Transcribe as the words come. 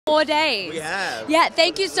4 days. We have. Yeah,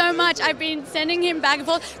 thank you so much. I've been sending him back and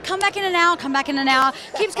forth. Come back in an hour, come back in an hour.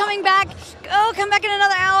 Keeps coming back. Oh, come back in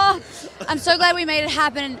another hour. I'm so glad we made it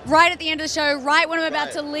happen right at the end of the show, right when I'm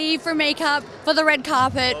about to leave for makeup for the red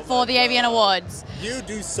carpet for the AVN Awards. You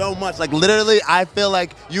do so much. Like, literally, I feel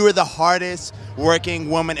like you are the hardest working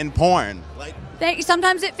woman in porn. Like, Thank you.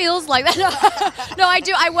 Sometimes it feels like that. No, I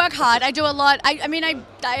do. I work hard. I do a lot. I mean,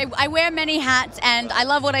 I wear many hats, and I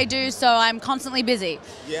love what I do, so I'm constantly busy.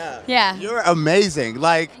 yeah. Yeah. You're amazing.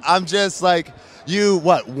 Like, I'm just like, you,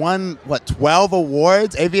 won 12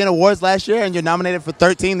 awards, AVN Awards last year, and you're nominated for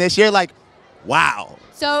 13 this year? Like, wow.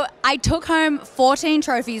 So I took home 14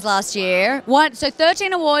 trophies last year.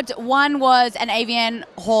 13 awards. One was an AVN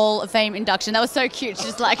Hall of Fame induction. That was so cute.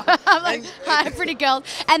 Just like, I'm like, hi, pretty girls.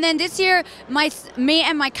 And then this year, me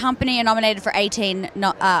and my company are nominated for 18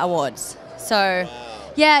 awards. So,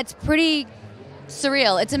 yeah, it's pretty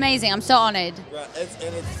surreal. It's amazing. I'm so honored.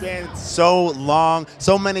 And it's been so long,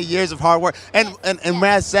 so many years of hard work. And may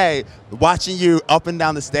I say, watching you up and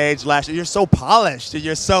down the stage last year, you're so polished and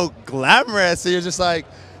you're so glamorous. And you're just like,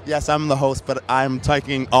 yes, I'm the host, but I'm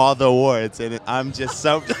taking all the awards, and I'm just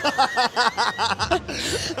so.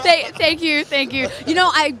 Thank you. You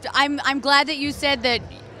know, I'm glad that you said that.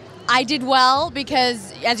 I did well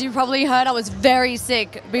because, as you probably heard, I was very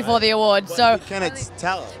sick before the awards. Well, so can it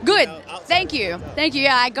tell? good. Thank you.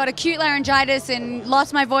 Yeah, I got acute laryngitis and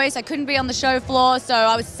lost my voice. I couldn't be on the show floor, so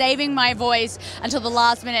I was saving my voice until the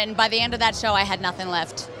last minute. And by the end of that show, I had nothing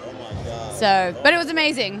left. Oh my God. So, but it was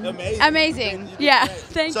amazing. Amazing. Yeah.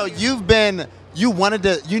 Thank you. So you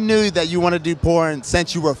knew that you wanted to do porn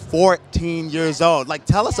since you were 14 years old. Like,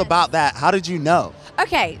 tell us about that. How did you know?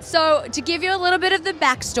 Okay, so to give you a little bit of the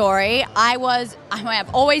backstory, I've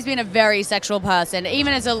always been a very sexual person.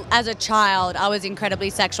 Even as a child, I was incredibly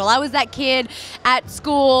sexual. I was that kid at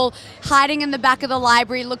school, hiding in the back of the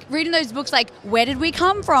library, reading those books like Where Did We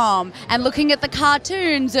Come From? And looking at the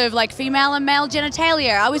cartoons of like female and male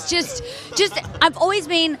genitalia. I was I've always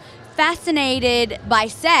been fascinated by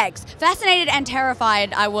sex. Fascinated and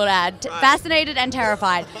terrified, I will add. Fascinated and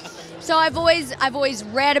terrified. So I've always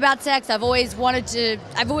read about sex. I've always wanted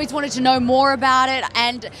to know more about it.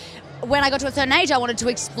 And when I got to a certain age, I wanted to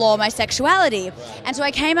explore my sexuality. And so I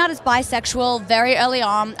came out as bisexual very early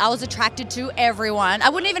on. I was attracted to everyone. I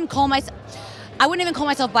wouldn't even call myself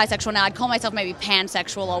bisexual now. I'd call myself maybe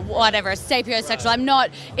pansexual or whatever, sapiosexual. I'm not.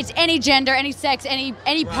 It's any gender, any sex, any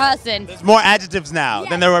person. There's more adjectives now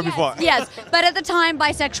than there were before. Yes, but at the time,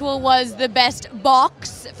 bisexual was the best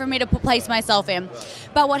box for me to place myself in.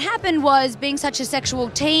 But what happened was, being such a sexual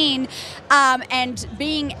teen and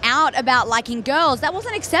being out about liking girls, that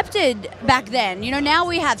wasn't accepted back then. You know, now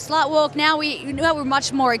we have slut walk. Now we're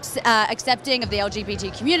much more accepting of the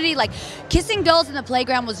LGBT community. Like, kissing girls in the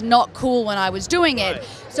playground was not cool when I was doing it.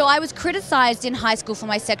 So I was criticized in high school for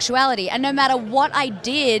my sexuality, and no matter what I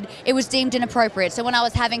did, it was deemed inappropriate. So when I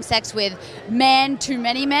was having sex with men, too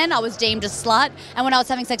many men, I was deemed a slut, and when I was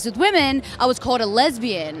having sex with women, I was called a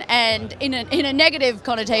lesbian, and in a negative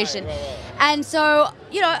connotation. And so,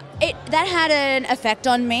 you know, that had an effect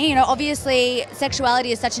on me. You know, obviously,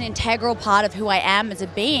 sexuality is such an integral part of who I am as a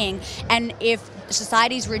being, and if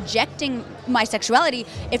society's rejecting my sexuality,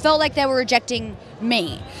 it felt like they were rejecting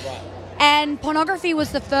me. And pornography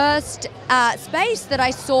was the first space that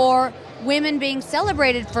I saw women being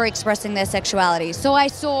celebrated for expressing their sexuality. So I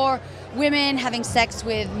saw women having sex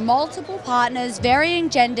with multiple partners,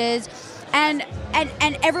 varying genders, and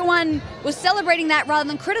everyone was celebrating that rather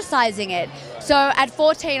than criticizing it. So at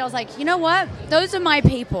 14, I was like, you know what? Those are my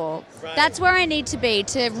people. That's where I need to be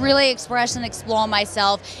to really express and explore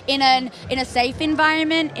myself in a safe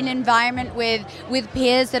environment, an environment with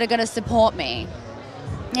peers that are going to support me.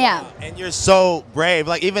 Yeah. And you're so brave,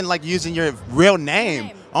 like even like using your real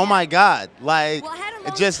name. Oh my God. Like,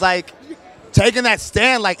 just like taking that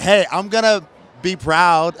stand, like, hey, I'm going to be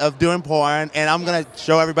proud of doing porn and I'm going to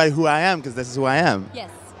show everybody who I am because this is who I am. Yes.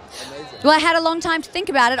 Well, I had a long time to think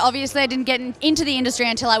about it. Obviously, I didn't get into the industry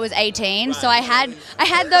until I was 18. So I had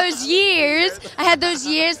those years. I had those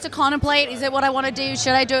years to contemplate, is it what I want to do?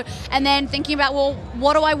 Should I do it? And then thinking about, well,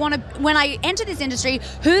 what do I want to, when I enter this industry,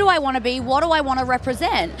 who do I want to be? What do I want to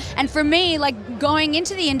represent? And for me, like, going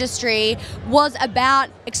into the industry was about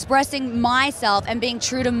expressing myself and being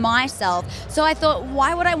true to myself. So I thought,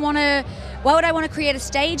 why would I want to create a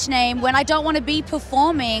stage name when I don't want to be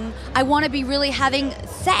performing? I want to be really having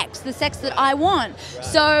sex, the sex that I want.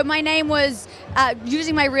 So my name was,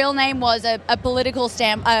 using my real name was a political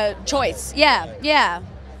choice. Yeah.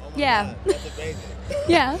 That's amazing.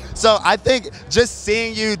 Yeah. So I think just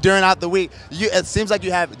seeing you during the week, it seems like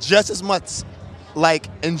you have just as much like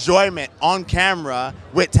enjoyment on camera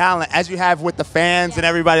with talent as you have with the fans and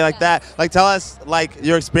everybody like that. Like, tell us like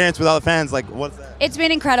your experience with all the fans. Like, what's that? It's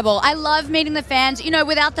been incredible. I love meeting the fans. You know,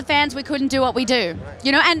 without the fans, we couldn't do what we do.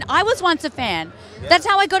 You know, and I was once a fan. That's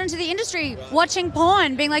how I got into the industry, watching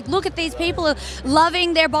porn, being like, look at these people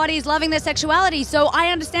loving their bodies, loving their sexuality. So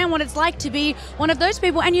I understand what it's like to be one of those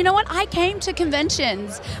people. And you know what? I came to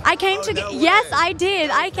conventions. Yes, I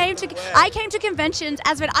did. I came to conventions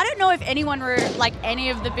as I don't know if anyone like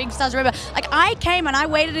any of the big stars remember. Like, I came and I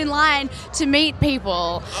waited in line to meet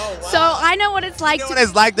people. Oh, wow. So I know what it's like. You know what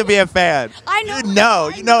it's like to be a fan. I know.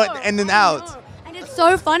 You know it in and out. It's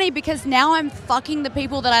so funny because now I'm fucking the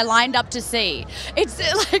people that I lined up to see. It's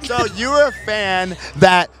like so you were a fan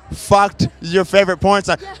that fucked your favorite porn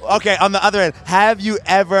star. Yeah. Okay, on the other end, have you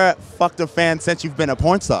ever fucked a fan since you've been a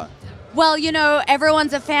porn star? Well, you know,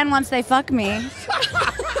 everyone's a fan once they fuck me.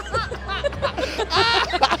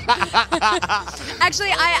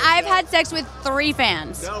 Actually, I've had sex with 3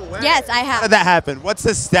 fans. No way. Yes, I have. How did that happen? What's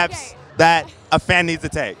the steps that a fan needs to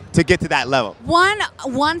take to get to that level?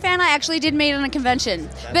 One fan I actually did meet on a convention,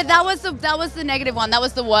 but that was the negative one. That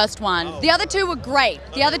was the worst one. Oh. The other 2 were great.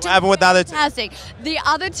 The other 2 what happened with the other 2? Fantastic. The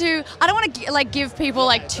other 2, I don't want to like give people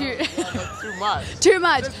like too much. Too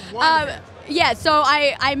much. Yeah, so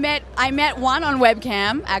I met one on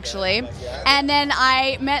webcam actually, and then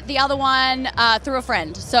I met the other one through a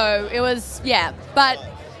friend. So it was But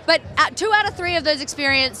 2 out of 3 of those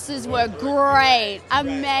experiences were great,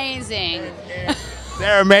 amazing.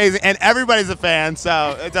 They're amazing, and everybody's a fan,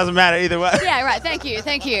 so it doesn't matter either way. Yeah, right. Thank you.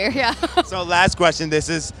 Yeah. So last question. This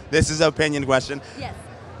is an opinion question. Yes.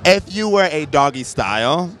 If you were a doggy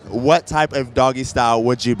style, what type of doggy style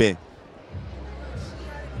would you be?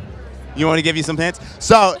 You want to give you some hints?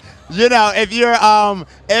 So, you know, if you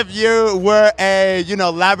were a, you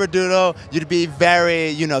know, Labradoodle, you'd be very,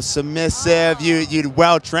 you know, submissive. You'd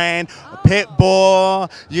well trained. Pit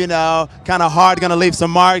bull, you know, kind of hard, gonna leave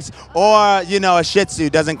some marks. Or, you know, a Shih Tzu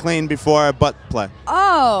doesn't clean before butt play.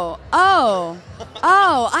 Oh,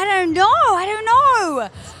 I don't know.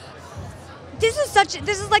 This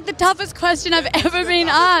is like the toughest question I've ever been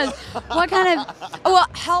asked. What kind of? Well,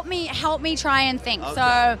 help me try and think. Okay.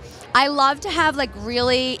 So, I love to have like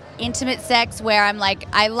really intimate sex where I'm like,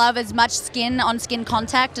 I love as much skin on skin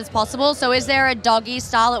contact as possible. So, is there a doggy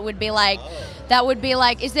style that would be like?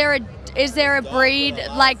 Is there a breed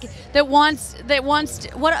like that wants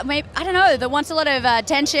what? Maybe I don't know. That wants a lot of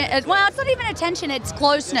attention. Well, it's not even attention. It's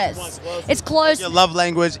closeness. It's close. Your love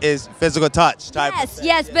language is physical touch type.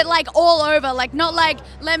 Yes, but like all over. Like not like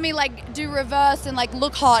let me like do reverse and like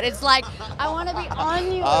look hot. It's like I want to be on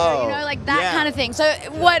you. You know, like that kind of thing. So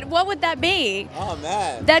what would that be? Oh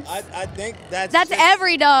man, I think that's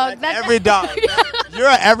every dog. That's every dog. You're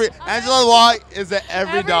Angela White is an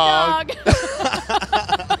every dog.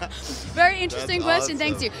 Very interesting question.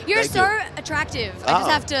 Awesome. Thanks you. You're so attractive. I just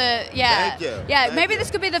have to, Thank you. Yeah, Thank maybe you.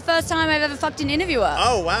 this could be the first time I've ever fucked an interviewer.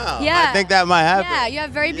 Oh, wow. Yeah. I think that might happen. Yeah, you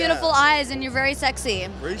have very beautiful eyes and you're very sexy.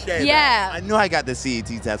 Appreciate that. I knew I got the CET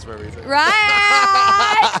test for a reason. Right.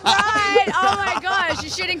 Oh my gosh,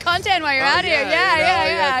 you're shooting content while you're out here.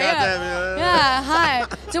 Yeah, hi.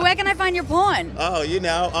 So where can I find your porn? Oh, you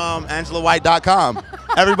know, AngelaWhite.com.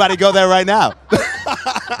 Everybody go there right now.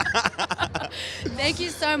 Thank you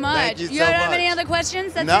so much. Thank you so don't have much. any other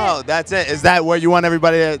questions? That's it. Is that where you want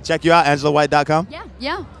everybody to check you out? AngelaWhite.com?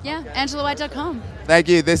 Yeah. AngelaWhite.com. Thank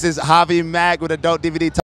you. This is Javi Mack with Adult DVD.